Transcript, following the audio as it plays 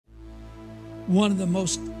one of the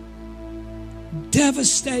most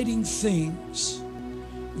devastating things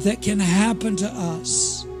that can happen to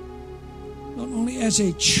us, not only as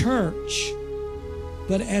a church,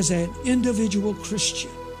 but as an individual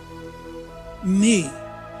Christian. Me,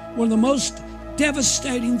 one of the most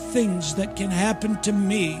devastating things that can happen to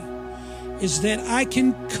me is that I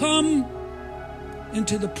can come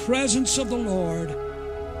into the presence of the Lord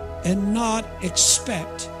and not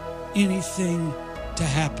expect anything to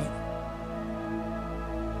happen.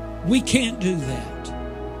 We can't do that.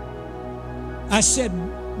 I said,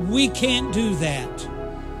 we can't do that.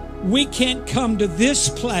 We can't come to this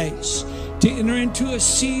place to enter into a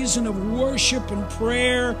season of worship and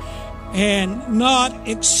prayer and not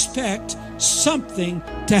expect something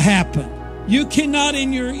to happen. You cannot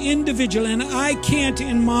in your individual, and I can't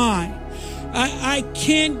in mine. I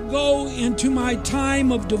can't go into my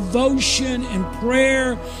time of devotion and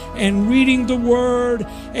prayer and reading the Word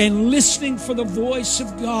and listening for the voice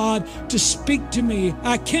of God to speak to me.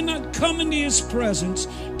 I cannot come into His presence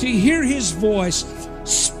to hear His voice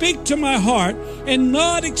speak to my heart and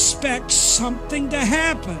not expect something to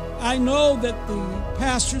happen. I know that the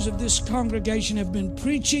pastors of this congregation have been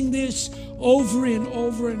preaching this over and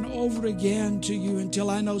over and over again to you until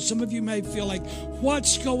I know some of you may feel like,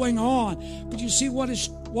 what's going on? But you see,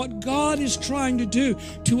 what God is trying to do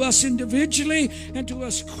to us individually and to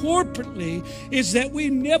us corporately is that we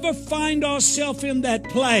never find ourselves in that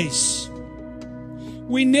place.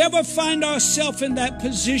 We never find ourselves in that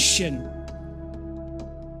position